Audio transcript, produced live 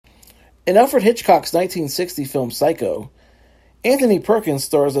In Alfred Hitchcock's 1960 film Psycho, Anthony Perkins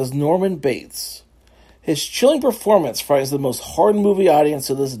stars as Norman Bates. His chilling performance frightens the most hardened movie audience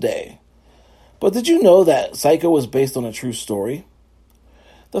to this day. But did you know that Psycho was based on a true story?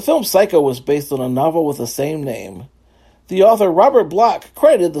 The film Psycho was based on a novel with the same name. The author Robert Bloch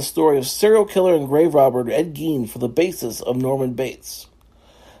credited the story of serial killer and grave robber Ed Gein for the basis of Norman Bates.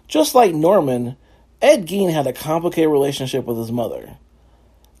 Just like Norman, Ed Gein had a complicated relationship with his mother.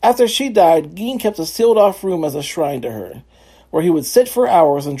 After she died, Gein kept a sealed-off room as a shrine to her, where he would sit for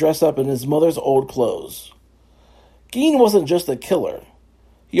hours and dress up in his mother's old clothes. Gein wasn't just a killer.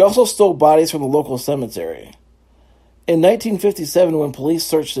 He also stole bodies from the local cemetery. In 1957, when police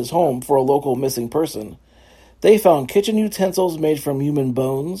searched his home for a local missing person, they found kitchen utensils made from human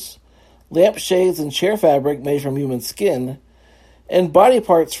bones, lampshades and chair fabric made from human skin, and body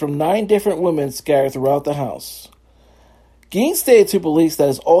parts from 9 different women scattered throughout the house. Gein stated to police that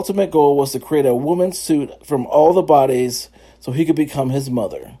his ultimate goal was to create a woman's suit from all the bodies so he could become his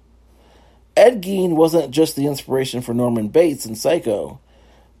mother. Ed Gein wasn't just the inspiration for Norman Bates in Psycho,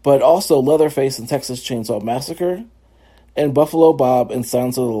 but also Leatherface in Texas Chainsaw Massacre, and Buffalo Bob in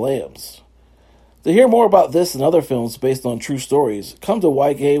Silence of the Lambs. To hear more about this and other films based on true stories, come to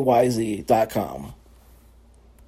YKYZ.com.